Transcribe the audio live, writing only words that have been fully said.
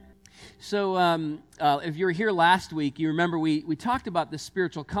So if you were here last week, you remember we talked about this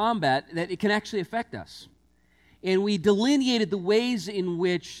spiritual combat, that it can actually affect us. And we delineated the ways in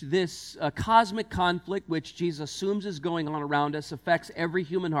which this cosmic conflict, which Jesus assumes is going on around us, affects every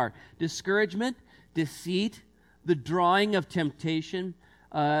human heart. Discouragement, deceit, the drawing of temptation,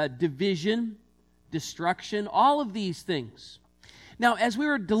 division, destruction, all of these things. Now, as we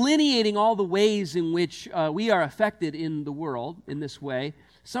were delineating all the ways in which we are affected in the world in this way,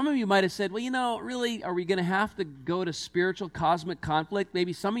 some of you might have said, well, really, are we going to have to go to spiritual cosmic conflict?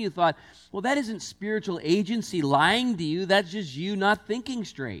 Maybe some of you thought, well, that isn't spiritual agency lying to you. That's just you not thinking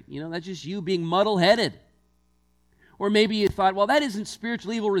straight. That's just you being muddle-headed. Or maybe you thought, well, that isn't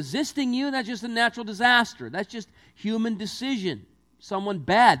spiritual evil resisting you. That's just a natural disaster. That's just human decision. Someone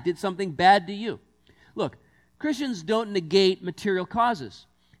bad did something bad to you. Look, Christians don't negate material causes,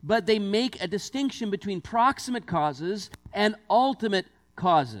 but they make a distinction between proximate causes and ultimate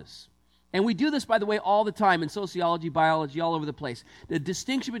causes. And we do this, by the way, all the time in sociology, biology, all over the place. The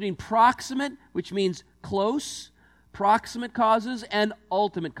distinction between proximate, which means close, proximate causes, and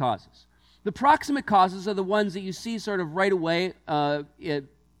ultimate causes. The proximate causes are the ones that you see sort of right away,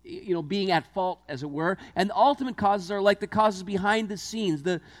 being at fault, as it were. And the ultimate causes are like the causes behind the scenes,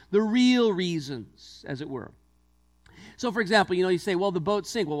 the real reasons, as it were. So, for example, you say, well, the boat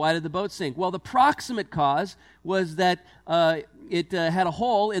sank. Well, why did the boat sink? Well, the proximate cause was that it had a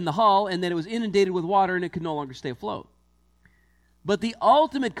hole in the hull and that it was inundated with water and it could no longer stay afloat. But the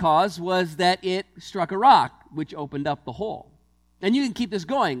ultimate cause was that it struck a rock, which opened up the hole. And you can keep this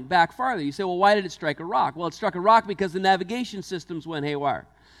going back farther. You say, well, why did it strike a rock? Well, it struck a rock because the navigation systems went haywire.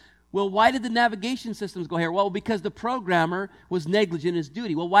 Well, why did the navigation systems go haywire? Well, because the programmer was negligent in his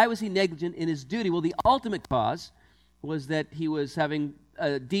duty. Well, why was he negligent in his duty? Well, the ultimate cause was that he was having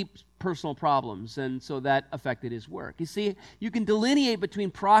deep personal problems, and so that affected his work. You see, you can delineate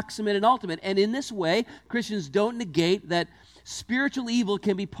between proximate and ultimate, and in this way, Christians don't negate that spiritual evil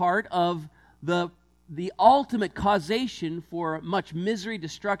can be part of the ultimate causation for much misery,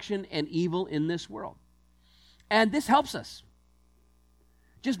 destruction, and evil in this world. And this helps us.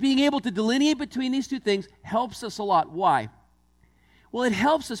 Just being able to delineate between these two things helps us a lot. Why? Well, it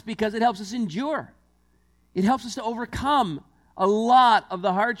helps us because it helps us endure. It helps us to overcome a lot of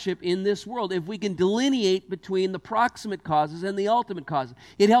the hardship in this world if we can delineate between the proximate causes and the ultimate causes.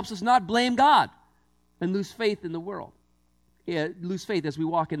 It helps us not blame God and lose faith in the world. Lose faith as we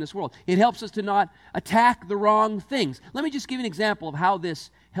walk in this world. It helps us to not attack the wrong things. Let me just give you an example of how this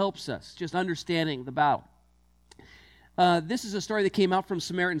helps us, just understanding the battle. This is a story that came out from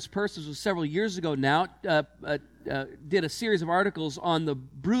Samaritan's Purse. This was several years ago now. Did a series of articles on the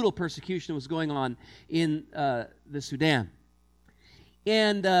brutal persecution that was going on in the Sudan.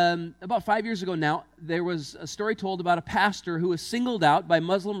 And about 5 years ago now, there was a story told about a pastor who was singled out by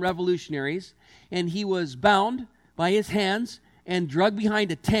Muslim revolutionaries, and he was bound by his hands and dragged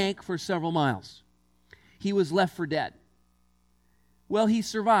behind a tank for several miles. He was left for dead. Well, he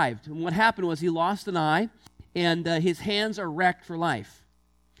survived. And what happened was he lost an eye, and his hands are wrecked for life.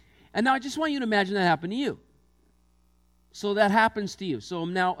 And now I just want you to imagine that happened to you. So that happens to you. So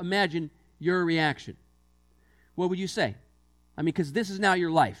now imagine your reaction. What would you say? Because this is now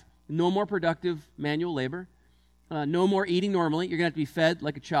your life. No more productive manual labor. No more eating normally. You're going to have to be fed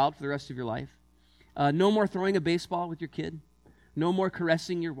like a child for the rest of your life. No more throwing a baseball with your kid. No more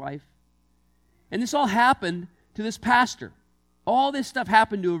caressing your wife. And this all happened to this pastor. All this stuff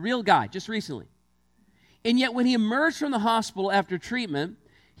happened to a real guy just recently. And yet when he emerged from the hospital after treatment,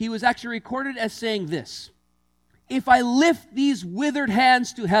 he was actually recorded as saying this: "If I lift these withered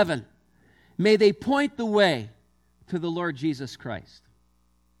hands to heaven, may they point the way to the Lord Jesus Christ."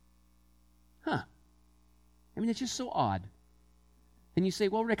 It's just so odd. And you say,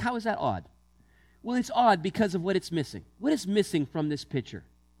 well, Rick, how is that odd? Well, it's odd because of what it's missing. What is missing from this picture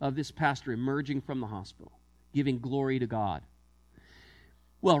of this pastor emerging from the hospital, giving glory to God?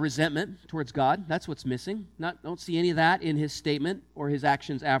 Well, resentment towards God, that's what's missing. Don't see any of that in his statement or his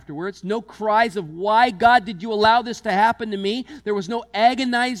actions afterwards. No cries of, why, God, did you allow this to happen to me? There was no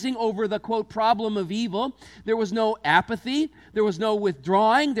agonizing over the, quote, problem of evil. There was no apathy. There was no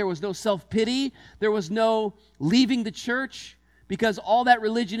withdrawing. There was no self-pity. There was no leaving the church, because all that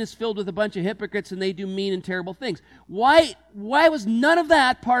religion is filled with a bunch of hypocrites and they do mean and terrible things. Why was none of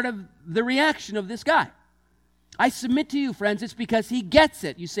that part of the reaction of this guy? I submit to you, friends, it's because he gets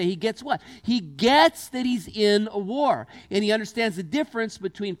it. You say, he gets what? He gets that he's in a war, and he understands the difference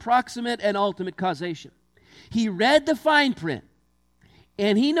between proximate and ultimate causation. He read the fine print,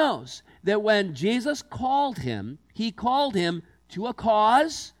 and he knows that when Jesus called him, he called him to a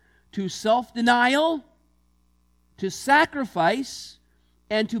cause, to self-denial, to sacrifice,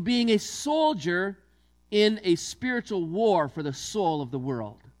 and to being a soldier in a spiritual war for the soul of the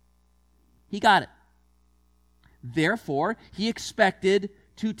world. He got it. Therefore, he expected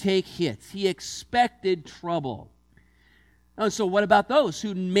to take hits. He expected trouble. And so what about those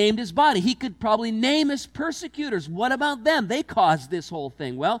who maimed his body? He could probably name his persecutors. What about them? They caused this whole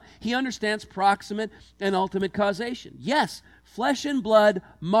thing. Well, he understands proximate and ultimate causation. Yes, flesh and blood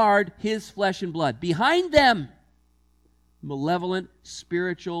marred his flesh and blood. Behind them, malevolent,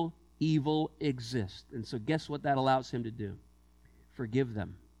 spiritual evil exists. And so guess what that allows him to do? Forgive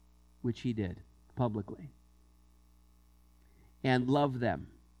them, which he did publicly. And love them.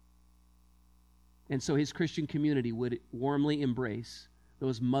 And so his Christian community would warmly embrace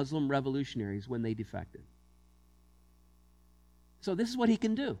those Muslim revolutionaries when they defected. So this is what he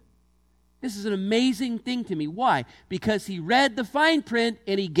can do. This is an amazing thing to me. Why? Because he read the fine print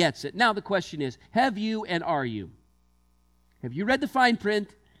and he gets it. Now the question is, have you and are you? Have you read the fine print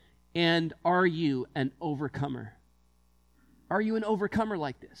and are you an overcomer? Are you an overcomer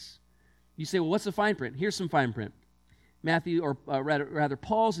like this? You say, well, what's the fine print? Here's some fine print. Matthew, or rather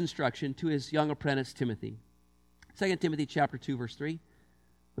Paul's instruction to his young apprentice Timothy. 2 Timothy chapter 2, verse 3,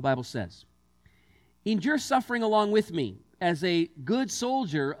 the Bible says, endure suffering along with me as a good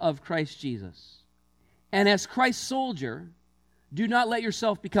soldier of Christ Jesus. And as Christ's soldier, do not let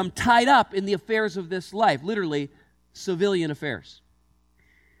yourself become tied up in the affairs of this life, literally civilian affairs.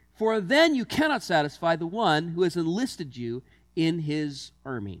 For then you cannot satisfy the one who has enlisted you in his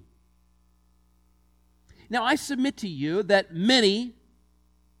army. Now, I submit to you that many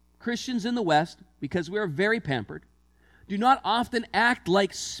Christians in the West, because we are very pampered, do not often act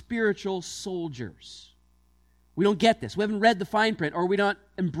like spiritual soldiers. We don't get this. We haven't read the fine print, or we're not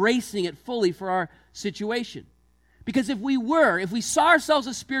embracing it fully for our situation. Because if we saw ourselves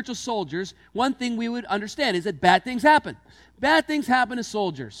as spiritual soldiers, one thing we would understand is that bad things happen. Bad things happen to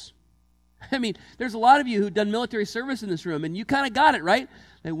soldiers. I mean, there's a lot of you who've done military service in this room, and you kind of got it, right?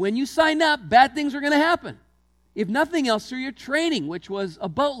 That when you signed up, bad things are going to happen. If nothing else, through your training, which was a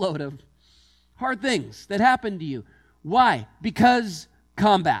boatload of hard things that happened to you. Why? Because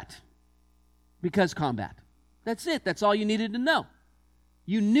combat. Because combat. That's it. That's all you needed to know.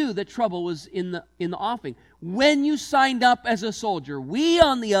 You knew that trouble was in the offing. When you signed up as a soldier, we,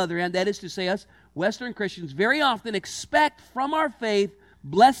 on the other hand, that is to say us, Western Christians, very often expect from our faith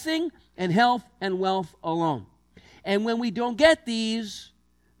blessing and health and wealth alone. And when we don't get these,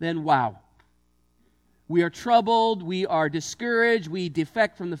 then wow. We are troubled, we are discouraged, we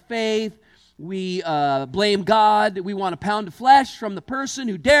defect from the faith, we blame God, we want a pound of flesh from the person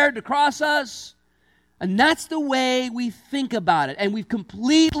who dared to cross us. And that's the way we think about it. And we've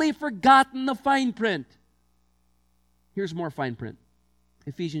completely forgotten the fine print. Here's more fine print.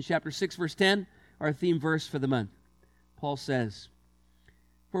 Ephesians chapter 6, verse 10, our theme verse for the month. Paul says,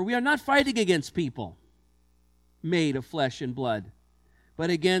 for we are not fighting against people made of flesh and blood, but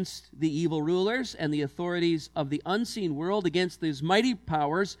against the evil rulers and the authorities of the unseen world, against these mighty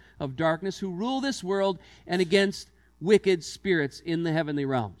powers of darkness who rule this world, and against wicked spirits in the heavenly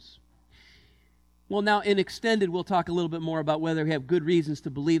realms. Well, now in extended, we'll talk a little bit more about whether we have good reasons to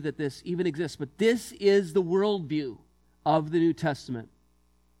believe that this even exists, but this is the worldview of the New Testament.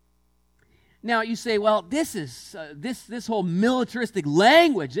 Now, you say, well, this whole militaristic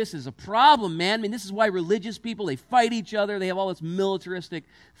language, this is a problem, man. I mean, this is why religious people, they fight each other. They have all this militaristic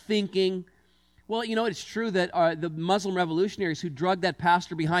thinking. Well, you know, it's true that the Muslim revolutionaries who drugged that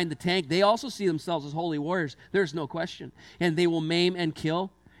pastor behind the tank, they also see themselves as holy warriors. There's no question. And they will maim and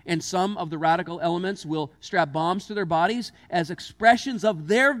kill. And some of the radical elements will strap bombs to their bodies as expressions of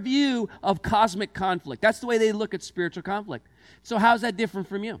their view of cosmic conflict. That's the way they look at spiritual conflict. So how's that different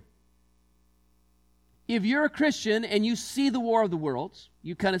from you? If you're a Christian and you see the war of the worlds,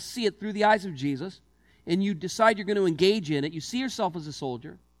 you kind of see it through the eyes of Jesus, and you decide you're going to engage in it, you see yourself as a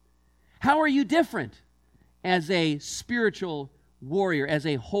soldier, how are you different as a spiritual warrior, as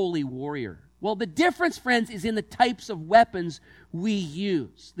a holy warrior? Well, the difference, friends, is in the types of weapons we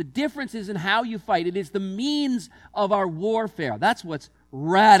use. The difference is in how you fight. It is the means of our warfare. That's what's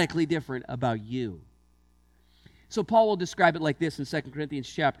radically different about you. So Paul will describe it like this in 2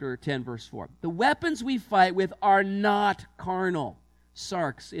 Corinthians chapter 10, verse 4. The weapons we fight with are not carnal.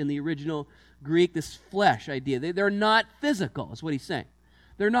 Sarx in the original Greek, this flesh idea. They're not physical, is what he's saying.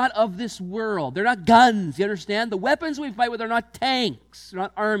 They're not of this world. They're not guns, you understand? The weapons we fight with are not tanks. They're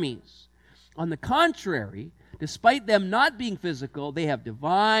not armies. On the contrary, despite them not being physical, they have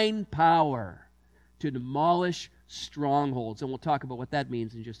divine power to demolish strongholds. And we'll talk about what that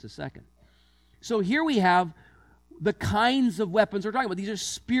means in just a second. So here we have the kinds of weapons we're talking about. These are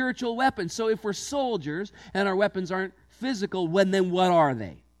spiritual weapons. So if we're soldiers and our weapons aren't physical, then what are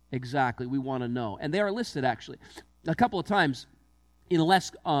they? Exactly, we want to know. And they are listed, actually. A couple of times in a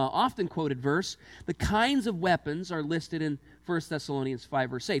less often quoted verse, the kinds of weapons are listed in 1 Thessalonians 5,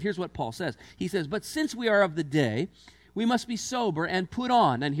 verse 8. Here's what Paul says. He says, "But since we are of the day, we must be sober and put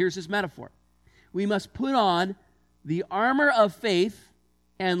on," and here's his metaphor, "we must put on the armor of faith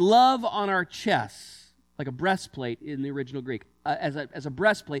and love on our chests," like a breastplate in the original Greek, as a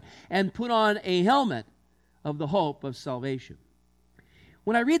breastplate, "and put on a helmet of the hope of salvation."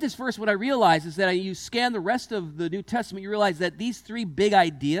 When I read this verse, what I realize is that you scan the rest of the New Testament, you realize that these three big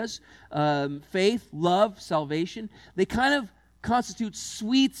ideas, faith, love, salvation, they kind of constitute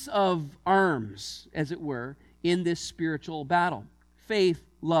suites of arms, as it were, in this spiritual battle. Faith,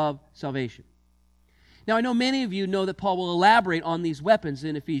 love, salvation. Now, I know many of you know that Paul will elaborate on these weapons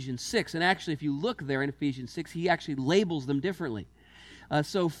in Ephesians 6, and actually, if you look there in Ephesians 6, he actually labels them differently.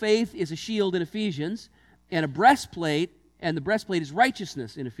 So faith is a shield in Ephesians, and a breastplate, and the breastplate is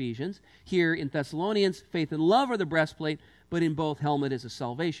righteousness in Ephesians. Here in Thessalonians, faith and love are the breastplate, but in both, helmet is a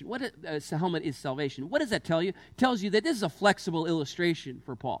salvation. Helmet is salvation. What does that tell you? It tells you that this is a flexible illustration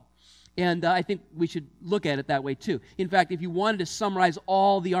for Paul. And I think we should look at it that way too. In fact, if you wanted to summarize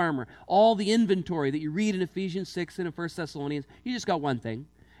all the armor, all the inventory that you read in Ephesians 6 and in 1 Thessalonians, you just got one thing,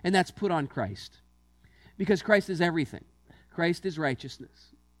 and that's put on Christ. Because Christ is everything. Christ is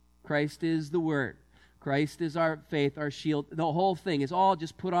righteousness. Christ is the Word. Christ is our faith, our shield. The whole thing is all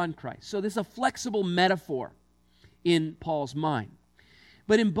just put on Christ. So this is a flexible metaphor in Paul's mind.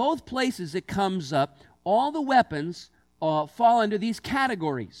 But in both places it comes up, all the weapons fall under these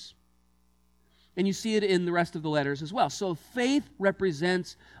categories. And you see it in the rest of the letters as well. So faith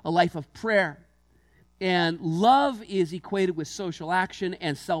represents a life of prayer. And love is equated with social action.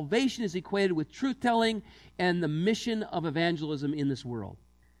 And salvation is equated with truth-telling and the mission of evangelism in this world.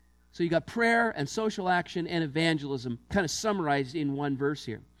 So you got prayer and social action and evangelism kind of summarized in one verse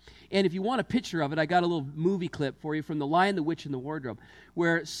here. And if you want a picture of it, I got a little movie clip for you from The Lion, the Witch, and the Wardrobe,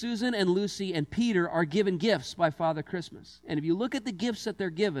 where Susan and Lucy and Peter are given gifts by Father Christmas. And if you look at the gifts that they're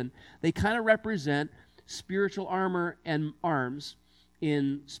given, they kind of represent spiritual armor and arms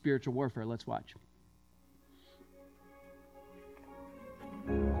in spiritual warfare. Let's watch.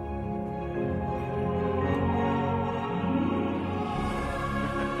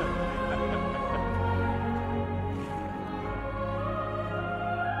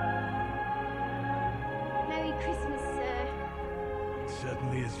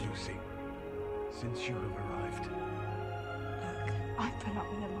 Certainly is, Lucy, since you have arrived. Look, I've put up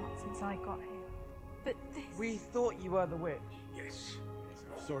with a lot since I got here. But this... We thought you were the witch. Yes,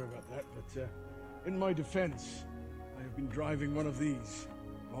 I'm sorry about that, but in my defense, I have been driving one of these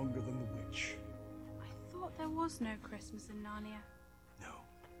longer than the witch. I thought there was no Christmas in Narnia. No,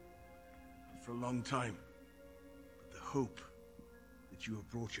 not for a long time. But the hope that you have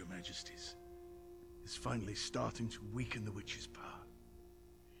brought, Your Majesties, is finally starting to weaken the witch's power.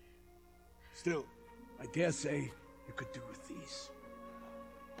 Still, I dare say you could do with these.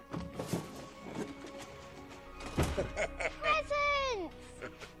 Presents!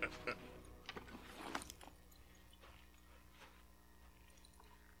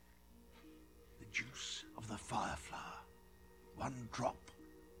 The juice of the fireflower. One drop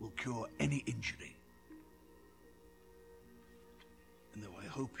will cure any injury. And though I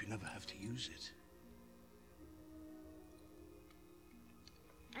hope you never have to use it.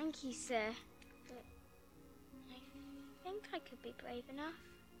 Thank you, sir. But I think I could be brave enough.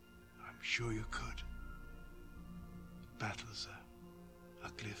 I'm sure you could. Battles are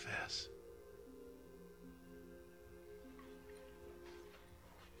ugly affairs.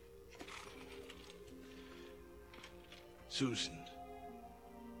 Susan,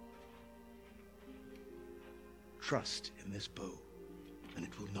 trust in this bow, and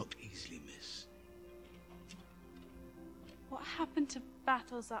it will not easily miss. What happened to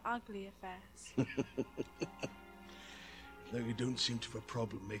battles are ugly affairs? Though you don't seem to have a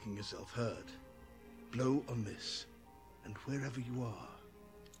problem making yourself heard, blow on this, and wherever you are,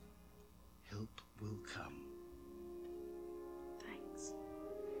 help will come. Thanks.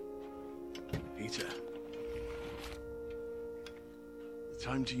 Peter, the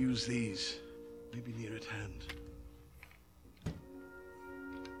time to use these may be near at hand.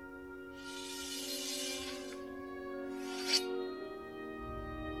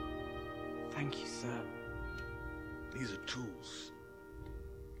 Thank you, sir. These are tools,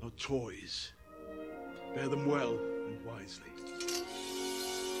 not toys. Bear them well and wisely.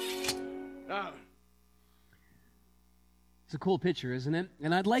 Now, It's a cool picture, isn't it?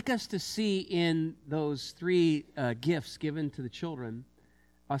 And I'd like us to see in those three gifts given to the children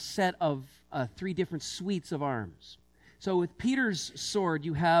a set of three different suites of arms. So with Peter's sword,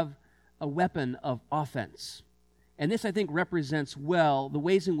 you have a weapon of offense. And this, I think, represents well the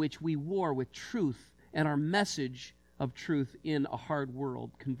ways in which we war with truth and our message of truth in a hard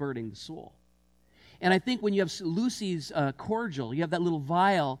world, converting the soul. And I think when you have Lucy's cordial, you have that little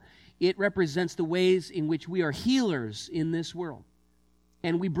vial, it represents the ways in which we are healers in this world.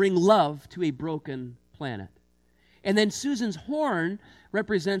 And we bring love to a broken planet. And then Susan's horn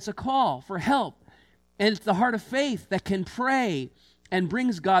represents a call for help. And it's the heart of faith that can pray and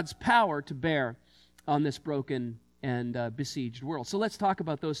brings God's power to bear on this broken and besieged world. So let's talk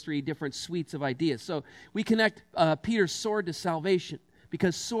about those three different suites of ideas. So we connect Peter's sword to salvation,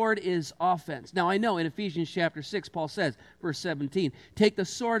 because sword is offense. Now I know in Ephesians chapter 6, Paul says, verse 17, take the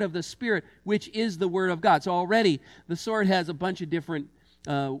sword of the Spirit, which is the Word of God. So already the sword has a bunch of different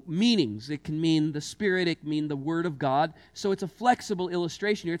meanings. It can mean the Spirit, it can mean the Word of God. So it's a flexible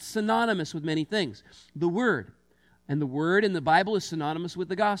illustration here. It's synonymous with many things. The Word. And the Word in the Bible is synonymous with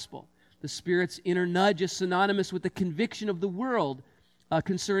the gospel. The Spirit's inner nudge is synonymous with the conviction of the world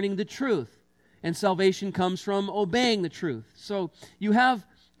concerning the truth. And salvation comes from obeying the truth. So you have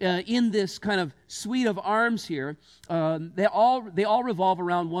in this kind of suite of arms here, they all revolve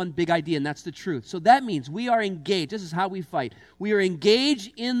around one big idea, and that's the truth. So that means we are engaged. This is how we fight. We are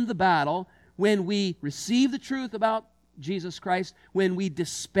engaged in the battle when we receive the truth about Jesus Christ, when we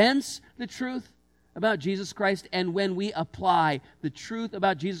dispense the truth about Jesus Christ, and when we apply the truth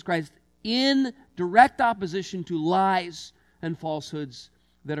about Jesus Christ in direct opposition to lies and falsehoods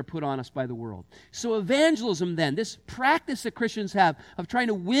that are put on us by the world. So evangelism then, this practice that Christians have of trying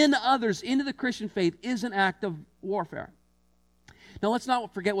to win others into the Christian faith, is an act of warfare. Now let's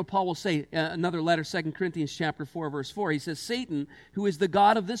not forget what Paul will say, another letter, 2 Corinthians chapter 4, verse 4. He says, Satan, who is the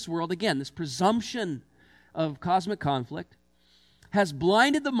god of this world, again, this presumption of cosmic conflict, has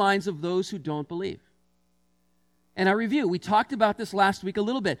blinded the minds of those who don't believe. And I review, we talked about this last week a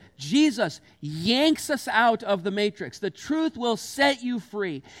little bit. Jesus yanks us out of the matrix. The truth will set you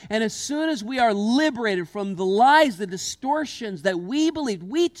free. And as soon as we are liberated from the lies, the distortions that we believed,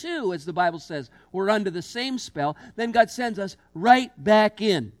 we too, as the Bible says, were under the same spell, then God sends us right back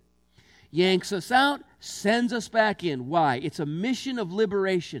in. Yanks us out, sends us back in. Why? It's a mission of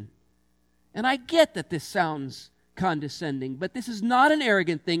liberation. And I get that this sounds condescending, but this is not an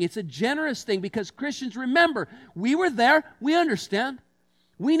arrogant thing. It's a generous thing, because Christians, remember, we were there. We understand.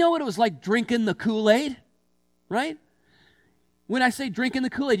 We know what it was like drinking the Kool-Aid, right? When I say drinking the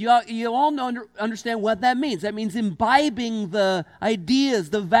Kool-Aid, you all understand what that means. That means imbibing the ideas,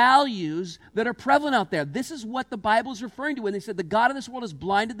 the values that are prevalent out there. This is what the Bible is referring to when they said the God of this world has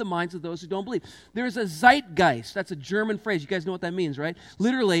blinded the minds of those who don't believe. There is a zeitgeist. That's a German phrase. You guys know what that means, right?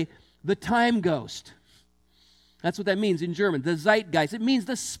 Literally, the time ghost. That's what that means in German, the zeitgeist. It means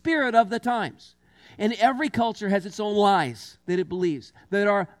the spirit of the times. And every culture has its own lies that it believes that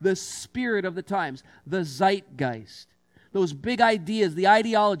are the spirit of the times, the zeitgeist. Those big ideas, the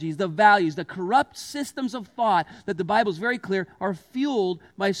ideologies, the values, the corrupt systems of thought that the Bible is very clear are fueled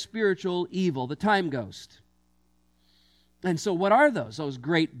by spiritual evil, the time ghost. And so what are those? Those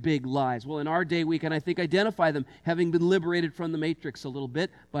great big lies. Well, in our day, we can, I think, identify them, having been liberated from the matrix a little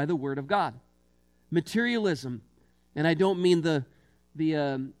bit by the Word of God. Materialism. And I don't mean the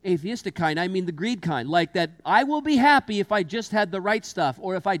atheistic kind, I mean the greed kind. Like that, I will be happy if I just had the right stuff,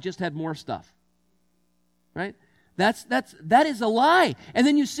 or if I just had more stuff. Right? That is a lie. And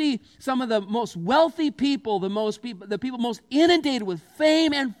then you see some of the most wealthy people, the people most inundated with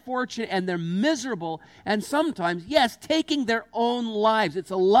fame and fortune, and they're miserable, and sometimes, yes, taking their own lives.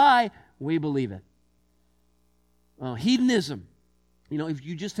 It's a lie. We believe it. Hedonism. You know, if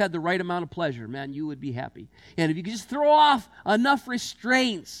you just had the right amount of pleasure, man, you would be happy. And if you could just throw off enough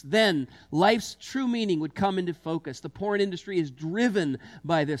restraints, then life's true meaning would come into focus. The porn industry is driven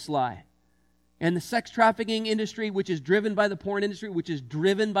by this lie. And the sex trafficking industry, which is driven by the porn industry, which is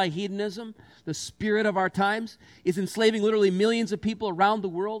driven by hedonism, the spirit of our times, is enslaving literally millions of people around the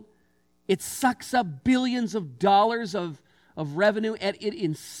world. It sucks up billions of dollars of revenue, and it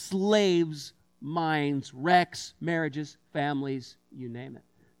enslaves minds, wrecks marriages, families, you name it.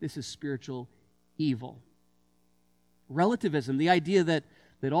 This is spiritual evil. Relativism, the idea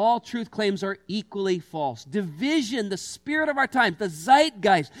that all truth claims are equally false. Division, the spirit of our times, the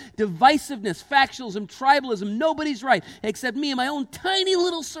zeitgeist, divisiveness, factionalism, tribalism, nobody's right except me and my own tiny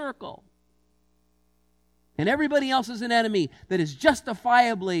little circle. And everybody else is an enemy that is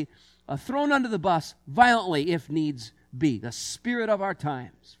justifiably thrown under the bus violently if needs be. The spirit of our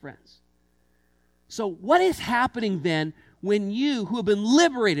times, friends. So what is happening then when you, who have been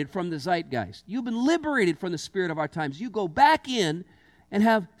liberated from the zeitgeist, you've been liberated from the spirit of our times, you go back in and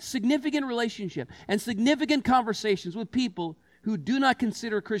have significant relationship and significant conversations with people who do not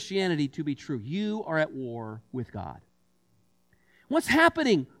consider Christianity to be true. You are at war with God. What's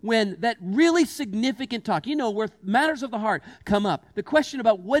happening when that really significant talk, where matters of the heart come up, the question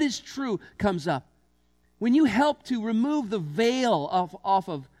about what is true comes up, when you help to remove the veil off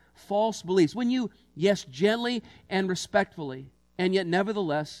of false beliefs, when you, yes, gently and respectfully, and yet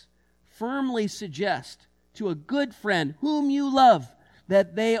nevertheless firmly suggest to a good friend whom you love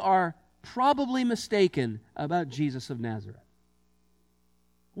that they are probably mistaken about Jesus of Nazareth.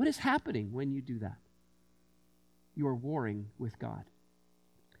 What is happening when you do that? You are warring with God.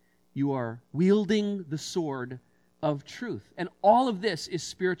 You are wielding the sword of truth. And all of this is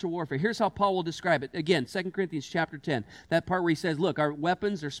spiritual warfare. Here's how Paul will describe it. Again, 2 Corinthians chapter 10, that part where he says, look, our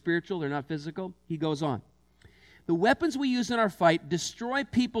weapons are spiritual, they're not physical. He goes on. The weapons we use in our fight destroy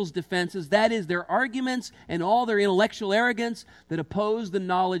people's defenses, that is, their arguments and all their intellectual arrogance that oppose the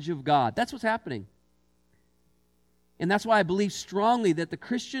knowledge of God. That's what's happening. And that's why I believe strongly that the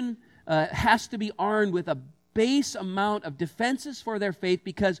Christian has to be armed with a base amount of defenses for their faith,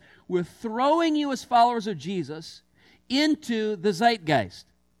 because we're throwing you as followers of Jesus into the zeitgeist.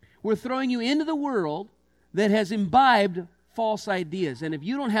 We're throwing you into the world that has imbibed false ideas. And if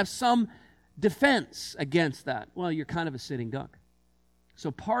you don't have some defense against that, well, you're kind of a sitting duck. So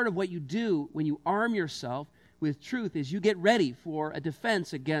part of what you do when you arm yourself with truth is you get ready for a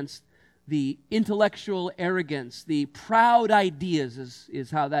defense against the intellectual arrogance, the proud ideas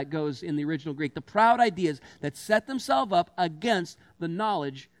is how that goes in the original Greek. The proud ideas that set themselves up against the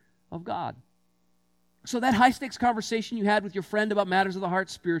knowledge of God. So that high-stakes conversation you had with your friend about matters of the heart,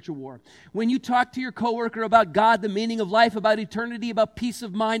 spiritual war. When you talk to your coworker about God, the meaning of life, about eternity, about peace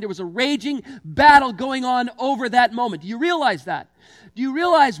of mind, there was a raging battle going on over that moment. Do you realize that? Do you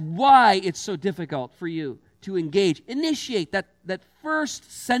realize why it's so difficult for you to engage, initiate that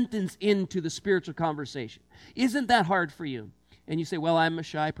first sentence into the spiritual conversation? Isn't that hard for you? And you say, well, I'm a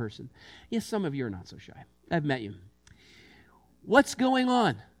shy person. Yes, some of you are not so shy. I've met you. What's going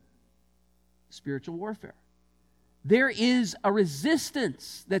on? Spiritual warfare. There is a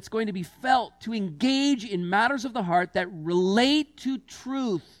resistance that's going to be felt to engage in matters of the heart that relate to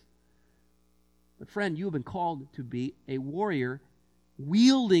truth. But friend, you have been called to be a warrior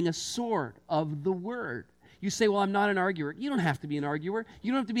wielding a sword of the Word. You say, well, I'm not an arguer. You don't have to be an arguer.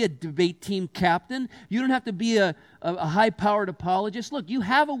 You don't have to be a debate team captain. You don't have to be a high-powered apologist. Look, you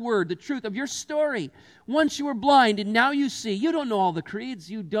have a word, the truth of your story. Once you were blind and now you see. You don't know all the creeds.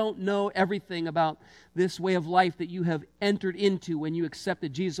 You don't know everything about this way of life that you have entered into when you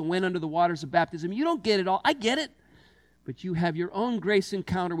accepted Jesus and went under the waters of baptism. You don't get it all. I get it. But you have your own grace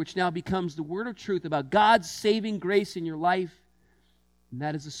encounter, which now becomes the word of truth about God's saving grace in your life. And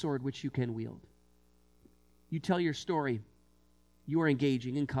that is a sword which you can wield. You tell your story, you are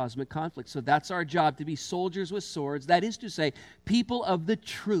engaging in cosmic conflict. So that's our job, to be soldiers with swords. That is to say, people of the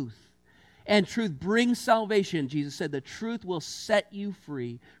truth. And truth brings salvation. Jesus said the truth will set you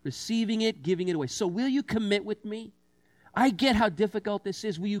free, receiving it, giving it away. So will you commit with me? I get how difficult this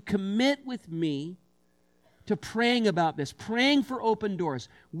is. Will you commit with me to praying about this, praying for open doors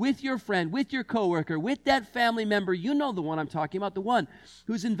with your friend, with your coworker, with that family member? You know the one I'm talking about, the one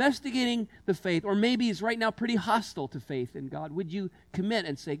who's investigating the faith, or maybe is right now pretty hostile to faith in God. Would you commit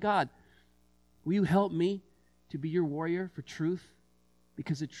and say, God, will you help me to be your warrior for truth?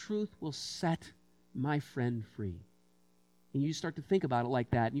 Because the truth will set my friend free. And you start to think about it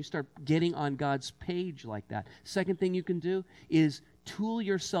like that, and you start getting on God's page like that. Second thing you can do is tool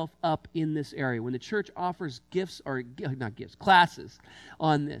yourself up in this area. When the church offers gifts, or not gifts, classes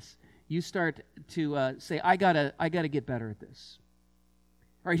on this, you start to say, I gotta get better at this.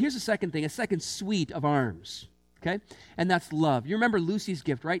 All right, here's a second thing, a second suite of arms, okay? And that's love. You remember Lucy's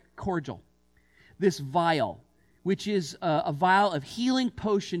gift, right? Cordial. This vial, which is a vial of healing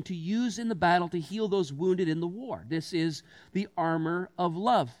potion to use in the battle to heal those wounded in the war. This is the armor of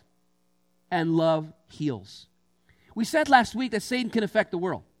love. And love heals. We said last week that Satan can affect the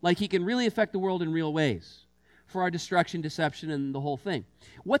world. Like he can really affect the world in real ways for our destruction, deception, and the whole thing.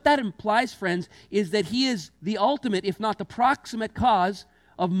 What that implies, friends, is that he is the ultimate, if not the proximate cause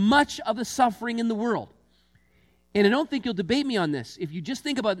of much of the suffering in the world. And I don't think you'll debate me on this. If you just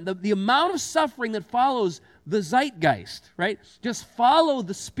think about the amount of suffering that follows the zeitgeist, right? Just follow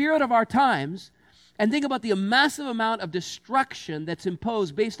the spirit of our times and think about the massive amount of destruction that's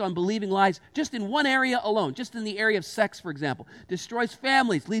imposed based on believing lies just in one area alone, just in the area of sex, for example. Destroys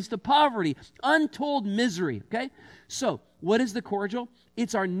families, leads to poverty, untold misery, okay? So, what is the cordial?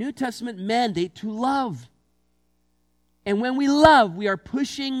 It's our New Testament mandate to love. And when we love, we are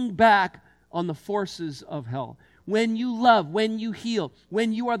pushing back on the forces of hell. when you love, when you heal,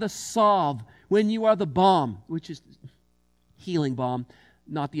 when you are the salve, when you are the balm, which is healing balm,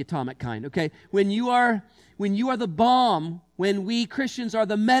 not the atomic kind, okay? When you are the balm, when we Christians are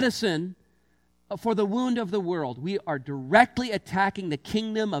the medicine for the wound of the world, we are directly attacking the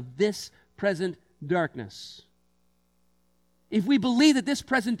kingdom of this present darkness. If we believe that this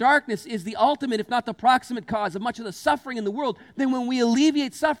present darkness is the ultimate, if not the proximate cause of much of the suffering in the world, then when we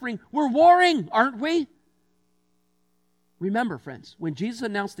alleviate suffering, we're warring, aren't we? Remember, friends, when Jesus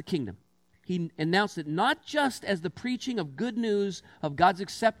announced the kingdom, he announced it not just as the preaching of good news of God's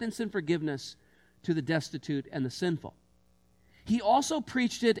acceptance and forgiveness to the destitute and the sinful. He also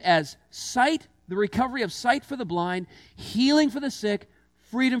preached it as sight, the recovery of sight for the blind, healing for the sick,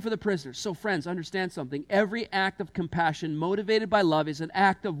 freedom for the prisoners. So friends, understand something. Every act of compassion motivated by love is an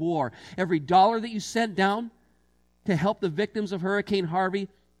act of war. Every dollar that you sent down to help the victims of Hurricane Harvey,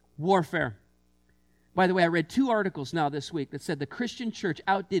 warfare. By the way, I read 2 articles now this week that said the Christian church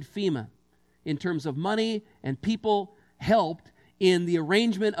outdid FEMA in terms of money, and people helped in the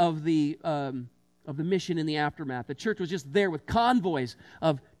arrangement of the mission in the aftermath. The church was just there with convoys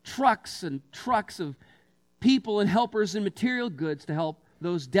of trucks and trucks of people and helpers and material goods to help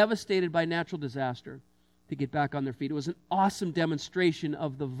those devastated by natural disaster to get back on their feet. It was an awesome demonstration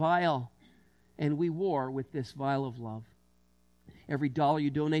of the vial, and we war with this vial of love. Every dollar you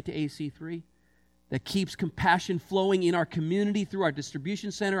donate to AC3 that keeps compassion flowing in our community through our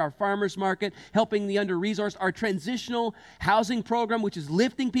distribution center, our farmers market, helping the under-resourced, our transitional housing program, which is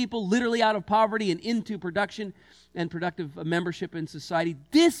lifting people literally out of poverty and into production and productive membership in society.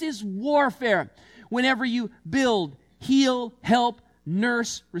 This is warfare. Whenever you build, heal, help,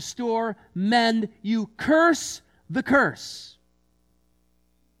 nurse, restore, mend, you curse the curse.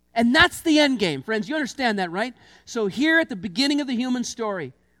 And that's the end game, friends. You understand that, right? So here at the beginning of the human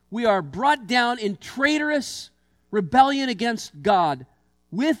story, we are brought down in traitorous rebellion against God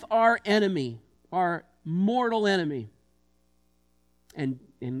with our enemy, our mortal enemy. And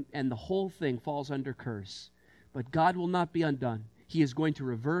the whole thing falls under curse. But God will not be undone. He is going to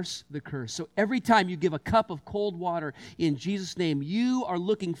reverse the curse. So every time you give a cup of cold water in Jesus' name, you are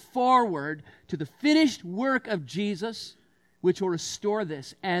looking forward to the finished work of Jesus, which will restore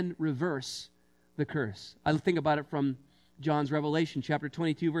this and reverse the curse. I think about it from John's Revelation, chapter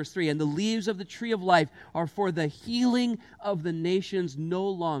 22, verse 3. And the leaves of the tree of life are for the healing of the nations. No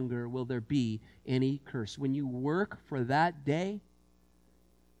longer will there be any curse. When you work for that day,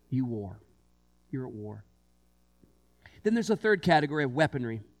 you war. You're at war. Then there's a third category of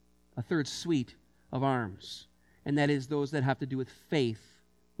weaponry, a third suite of arms, and that is those that have to do with faith,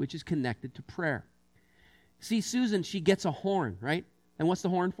 which is connected to prayer. See, Susan, she gets a horn, right? And what's the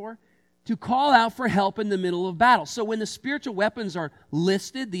horn for? To call out for help in the middle of battle. So when the spiritual weapons are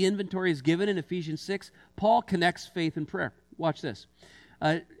listed, the inventory is given in Ephesians 6, Paul connects faith and prayer. Watch this.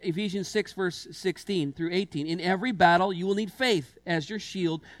 Ephesians 6, verse 16 through 18. In every battle, you will need faith as your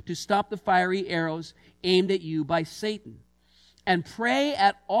shield to stop the fiery arrows aimed at you by Satan. And pray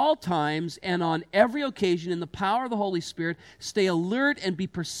at all times and on every occasion in the power of the Holy Spirit. Stay alert and be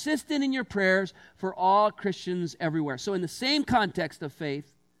persistent in your prayers for all Christians everywhere. So in the same context of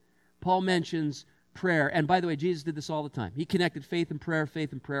faith, Paul mentions prayer. And by the way, Jesus did this all the time. He connected faith and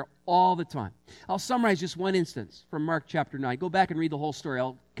prayer all the time. I'll summarize just one instance from Mark chapter 9. Go back and read the whole story.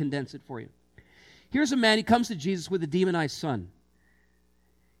 I'll condense it for you. Here's a man, he comes to Jesus with a demonized son.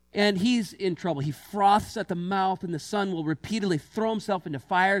 And he's in trouble. He froths at the mouth, and the son will repeatedly throw himself into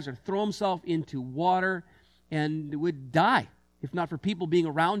fires or throw himself into water and would die, if not for people being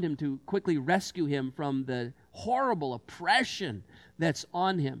around him to quickly rescue him from the horrible oppression that's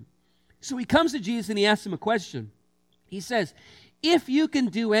on him. So he comes to Jesus and he asks him a question. He says, if you can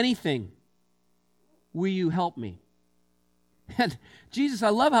do anything, will you help me? And Jesus, I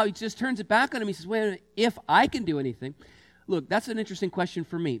love how he just turns it back on him. He says, wait a minute, if I can do anything. Look, that's an interesting question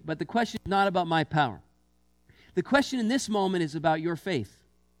for me, but the question is not about my power. The question in this moment is about your faith.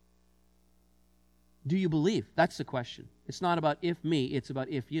 Do you believe? That's the question. It's not about if me, it's about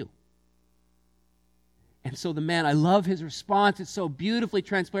if you. And so the man, I love his response. It's so beautifully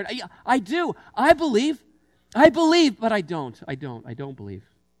transparent. I do. I believe, but I don't believe.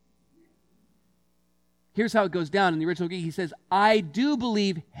 Here's how it goes down in the original Greek. He says, I do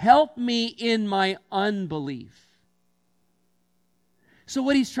believe, help me in my unbelief. So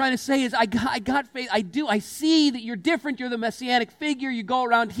what he's trying to say is, I got faith. I do. I see that you're different. You're the messianic figure. You go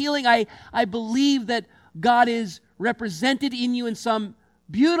around healing. I believe that God is represented in you in some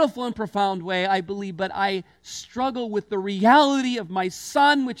beautiful and profound way, I believe, but I struggle with the reality of my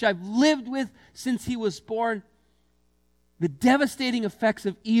son, which I've lived with since he was born. the devastating effects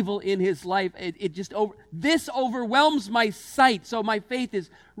of evil in his life, this overwhelms my sight. So my faith is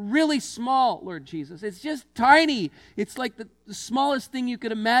really small, Lord Jesus. It's just tiny. It's like the smallest thing you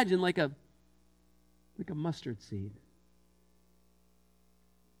could imagine, like a mustard seed.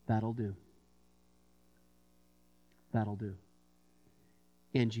 That'll do. That'll do.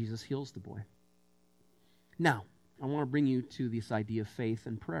 And Jesus heals the boy. Now, I want to bring you to this idea of faith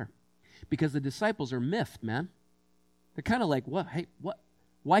and prayer. Because the disciples are miffed, man. They're kind of like, what? Hey, what?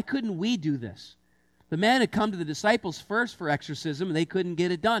 Why couldn't we do this? The man had come to the disciples first for exorcism, and they couldn't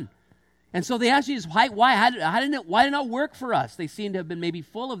get it done. And so they asked Jesus, why did it not work for us? They seem to have been maybe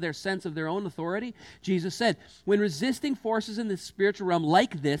full of their sense of their own authority. Jesus said, when resisting forces in the spiritual realm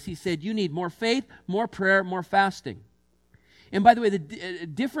like this, he said, you need more faith, more prayer, more fasting. And by the way, the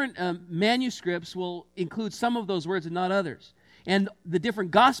different manuscripts will include some of those words and not others. And the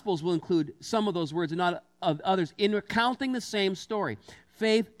different Gospels will include some of those words and not of others in recounting the same story.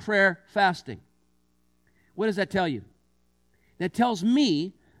 Faith, prayer, fasting. What does that tell you? That tells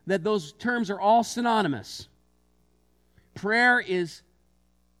me that those terms are all synonymous. Prayer is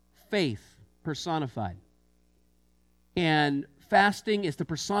faith personified. And fasting is the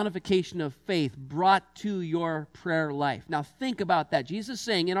personification of faith brought to your prayer life. Now think about that. Jesus is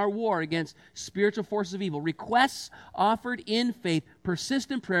saying in our war against spiritual forces of evil, requests offered in faith,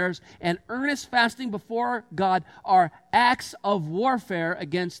 persistent prayers, and earnest fasting before God are acts of warfare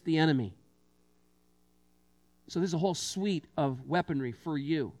against the enemy. So there's a whole suite of weaponry for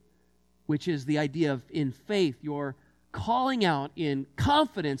you, which is the idea of in faith, you're calling out in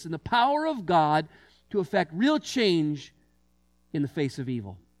confidence in the power of God to effect real change in the face of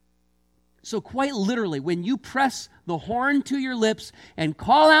evil. So quite literally, when you press the horn to your lips and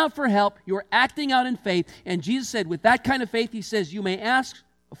call out for help, you're acting out in faith. And Jesus said, with that kind of faith, he says, you may ask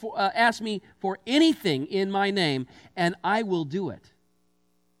me for anything in my name, and I will do it.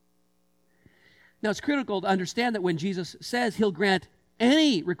 Now, it's critical to understand that when Jesus says he'll grant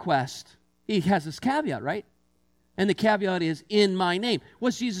any request, he has this caveat, right? And the caveat is, in my name.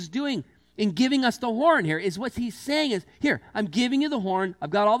 What's Jesus doing? In giving us the horn here is what he's saying is, here, I'm giving you the horn. I've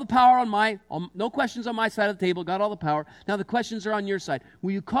got all the power no questions on my side of the table, got all the power. Now the questions are on your side.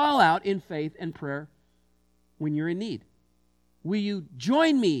 Will you call out in faith and prayer when you're in need? Will you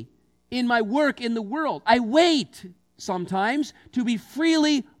join me in my work in the world? I wait sometimes to be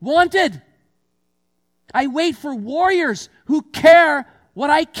freely wanted. I wait for warriors who care what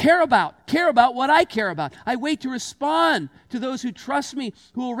I care about what I care about. I wait to respond to those who trust me,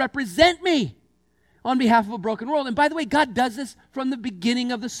 who will represent me on behalf of a broken world. And by the way, God does this from the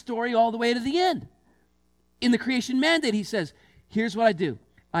beginning of the story all the way to the end. In the creation mandate, he says, here's what I do.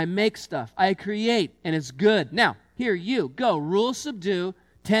 I make stuff. I create, and it's good. Now, here, you, go, rule, subdue,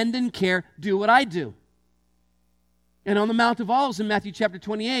 tend and care, do what I do. And on the Mount of Olives in Matthew chapter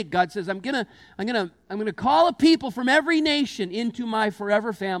 28, God says, I'm gonna call a people from every nation into my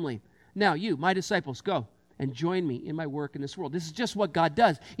forever family. Now you, my disciples, go and join me in my work in this world. This is just what God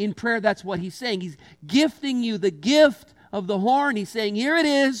does. In prayer, that's what he's saying. He's gifting you the gift of the horn. He's saying, here it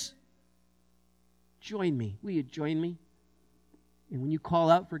is. Join me. Will you join me? And when you call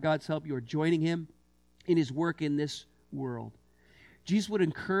out for God's help, you are joining him in his work in this world. Jesus would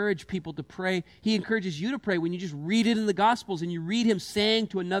encourage people to pray. He encourages you to pray when you just read it in the Gospels and you read him saying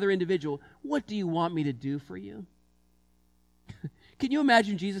to another individual, what do you want me to do for you? Can you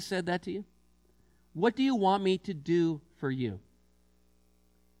imagine Jesus said that to you? What do you want me to do for you?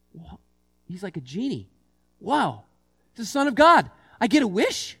 Well, he's like a genie. Wow, it's the Son of God. I get a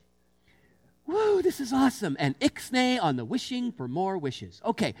wish? Woo, this is awesome. And ixnay on the wishing for more wishes.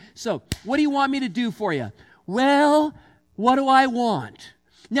 Okay, so what do you want me to do for you? Well, what do I want?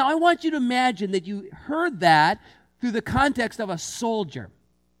 Now, I want you to imagine that you heard that through the context of a soldier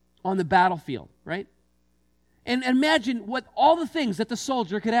on the battlefield, right? And imagine what all the things that the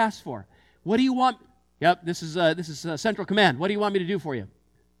soldier could ask for. What do you want? Yep, this is Central Command. What do you want me to do for you?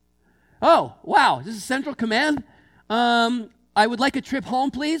 Oh, wow, this is Central Command? I would like a trip home,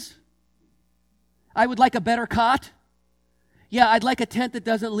 please. I would like a better cot. Yeah, I'd like a tent that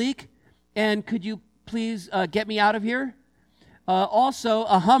doesn't leak. And could you please get me out of here? Also,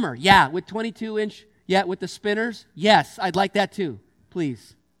 a Hummer. Yeah, with 22-inch. Yeah, with the spinners. Yes, I'd like that too,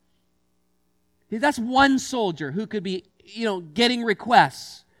 please. That's one soldier who could be, getting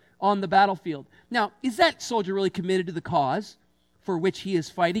requests on the battlefield. Now, is that soldier really committed to the cause for which he is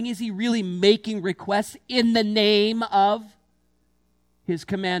fighting? Is he really making requests in the name of his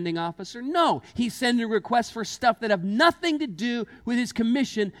commanding officer? No, he's sending requests for stuff that have nothing to do with his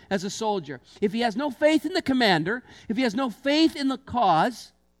commission as a soldier. If he has no faith in the commander, if he has no faith in the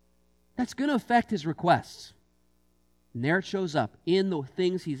cause, that's going to affect his requests. And there it shows up in the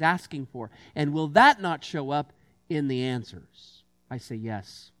things he's asking for. And will that not show up in the answers? I say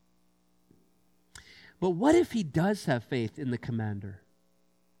yes. But what if he does have faith in the commander?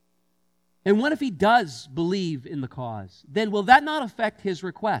 And what if he does believe in the cause? Then will that not affect his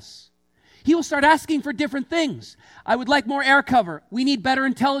requests? He will start asking for different things. I would like more air cover. We need better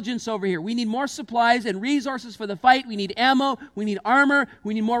intelligence over here. We need more supplies and resources for the fight. We need ammo. We need armor.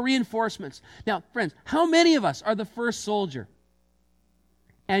 We need more reinforcements. Now, friends, how many of us are the first soldier?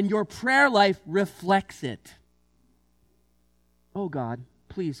 And your prayer life reflects it. Oh God,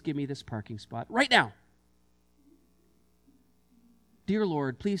 please give me this parking spot right now. Dear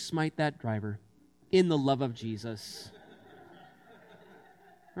Lord, please smite that driver in the love of Jesus.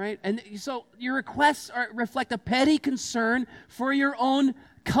 Right? And so your requests reflect a petty concern for your own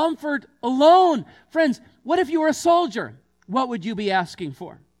comfort alone. Friends, what if you were a soldier? What would you be asking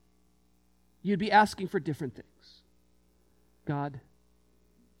for? You'd be asking for different things. God,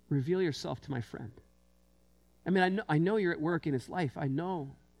 reveal yourself to my friend. I mean, I know you're at work in his life. I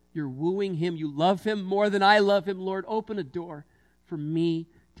know you're wooing him. You love him more than I love him. Lord, open a door for me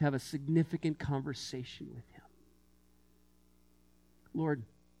to have a significant conversation with him. Lord,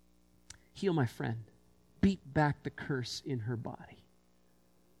 heal my friend. Beat back the curse in her body.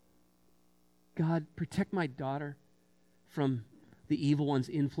 God, protect my daughter from the evil one's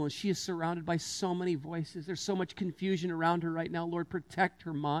influence. She is surrounded by so many voices. There's so much confusion around her right now. Lord, protect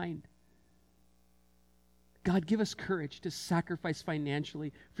her mind. God, give us courage to sacrifice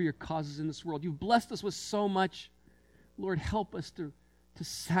financially for your causes in this world. You've blessed us with so much. Lord, help us to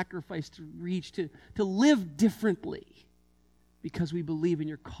sacrifice, to reach, to live differently because we believe in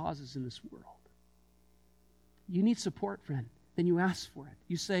your causes in this world. You need support, friend. Then you ask for it.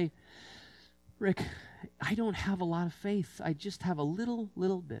 You say, Rick, I don't have a lot of faith. I just have a little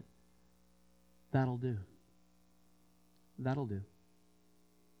bit. That'll do. That'll do.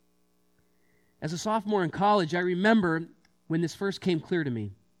 As a sophomore in college, I remember when this first came clear to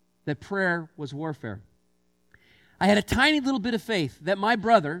me, that prayer was warfare. I had a tiny little bit of faith that my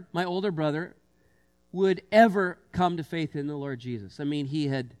brother, my older brother, would ever come to faith in the Lord Jesus. I mean, he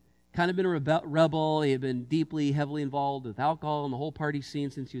had kind of been a rebel. He had been deeply, heavily involved with alcohol and the whole party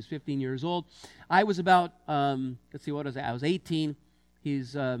scene since he was 15 years old. I was about, what was I? I was 18.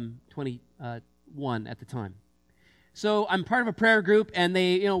 He's 21 at the time. So I'm part of a prayer group, and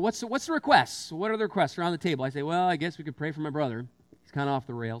they, what's the requests? What are the requests around the table? I say, well, I guess we could pray for my brother. He's kind of off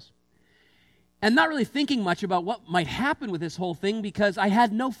the rails. And not really thinking much about what might happen with this whole thing because I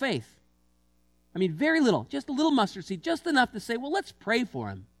had no faith. I mean, very little, just a little mustard seed, just enough to say, well, let's pray for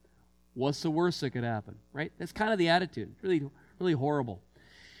him. What's the worst that could happen, right? That's kind of the attitude. Really, really horrible.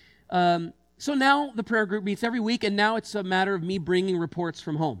 So now the prayer group meets every week, and now it's a matter of me bringing reports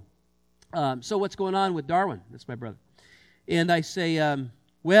from home. So what's going on with Darwin? That's my brother. And I say,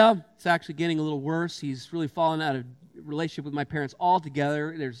 well, it's actually getting a little worse. He's really fallen out of relationship with my parents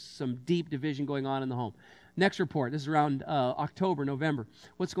altogether. There's some deep division going on in the home. Next report. This is around October, November.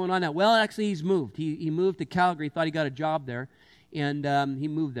 What's going on now? Well, actually, he's moved. He moved to Calgary. Thought he got a job there, and he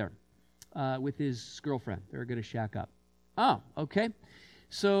moved there with his girlfriend. They're going to shack up. Oh, okay.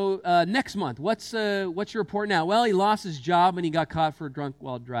 So next month, what's your report now? Well, he lost his job and he got caught for drunk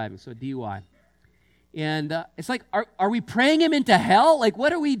while driving, so DUI. And it's like, are we praying him into hell? Like,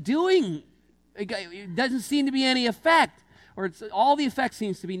 what are we doing? It doesn't seem to be any effect, or all the effect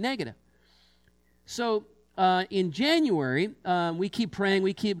seems to be negative. So in January, we keep praying,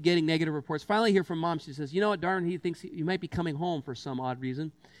 we keep getting negative reports. Finally, I hear from Mom. She says, you know what, Darwin, he thinks he might be coming home for some odd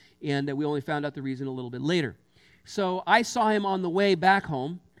reason, and we only found out the reason a little bit later. So I saw him on the way back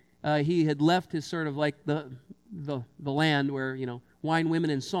home. He had left his sort of like the land where, wine, women,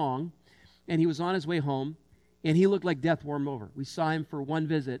 and song, and he was on his way home, and he looked like death warmed over. We saw him for one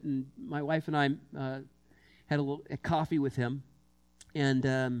visit, and my wife and I had a coffee with him,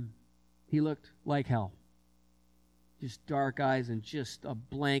 and he looked like hell. Just dark eyes and just a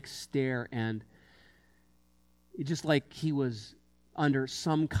blank stare, and it just like he was under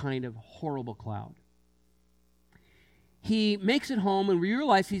some kind of horrible cloud. He makes it home, and we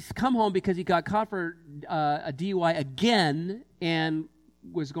realize he's come home because he got caught for a DUI again and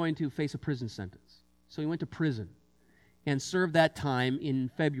was going to face a prison sentence. So he went to prison and served that time in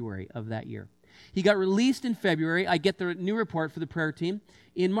February of that year. He got released in February. I get the new report for the prayer team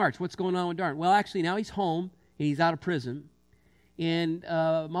in March. What's going on with Darwin? Well, actually, now he's home, and he's out of prison. And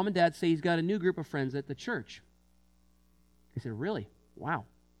Mom and Dad say he's got a new group of friends at the church. I said, really? Wow.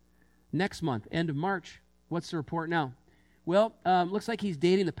 Next month, end of March, what's the report now? Well, looks like he's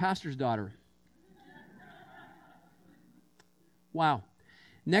dating the pastor's daughter. Wow.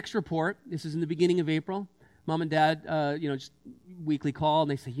 Next report, this is in the beginning of April. Mom and Dad, just weekly call,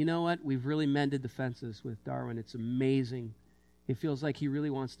 and they say, you know what? We've really mended the fences with Darwin. It's amazing. It feels like he really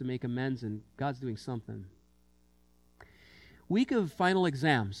wants to make amends, and God's doing something. Week of final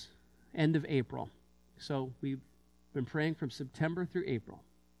exams, end of April. So we've been praying from September through April.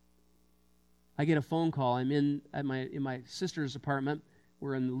 I get a phone call. I'm in my sister's apartment.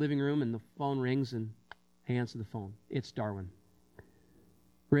 We're in the living room, and the phone rings, and I answer the phone. It's Darwin.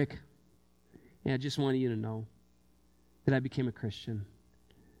 Rick, I just wanted you to know that I became a Christian.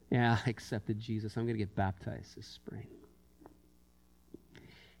 Yeah, I accepted Jesus. I'm going to get baptized this spring.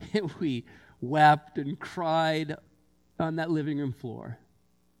 And we wept and cried on that living room floor.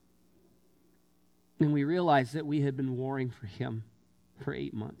 And we realized that we had been warring for him for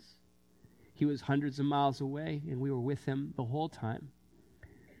 8 months. He was hundreds of miles away, and we were with him the whole time,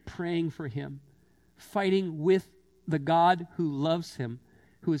 praying for him, fighting with the God who loves him,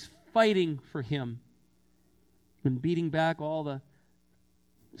 who is fighting for him, and beating back all the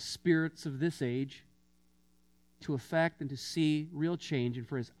spirits of this age to affect and to see real change, and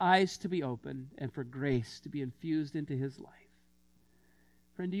for his eyes to be opened, and for grace to be infused into his life.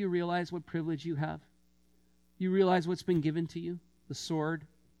 Friend, do you realize what privilege you have? You realize what's been given to you? The sword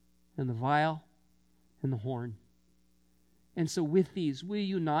and the vial and the horn. And so with these, will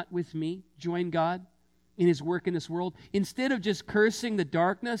you not with me join God in his work in this world? Instead of just cursing the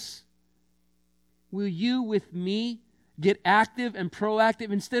darkness, will you with me get active and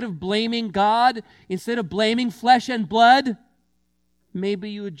proactive? Instead of blaming God, instead of blaming flesh and blood, maybe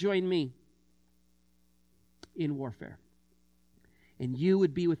you would join me in warfare. And you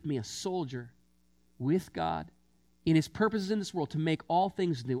would be with me, a soldier with God in his purposes in this world to make all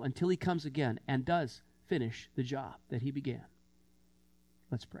things new until he comes again and does finish the job that he began.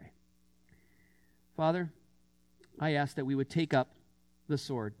 Let's pray. Father, I ask that we would take up the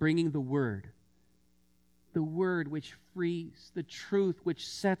sword, bringing the word which frees, the truth which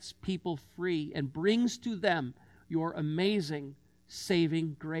sets people free and brings to them your amazing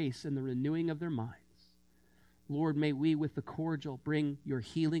saving grace and the renewing of their minds. Lord, may we with the cordial bring your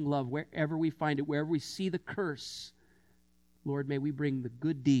healing love wherever we find it, wherever we see the curse. Lord, may we bring the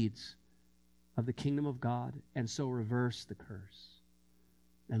good deeds of the kingdom of God and so reverse the curse.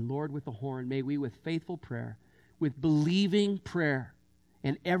 And Lord, with the horn, may we with faithful prayer, with believing prayer,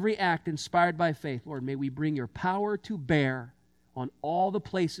 and every act inspired by faith, Lord, may we bring your power to bear on all the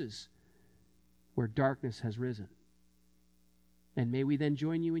places where darkness has risen. And may we then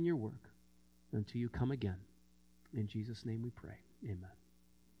join you in your work until you come again. In Jesus' name we pray. Amen.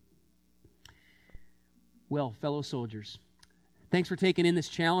 Well, fellow soldiers, thanks for taking in this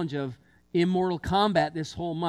challenge of Immortal Kombat this whole month.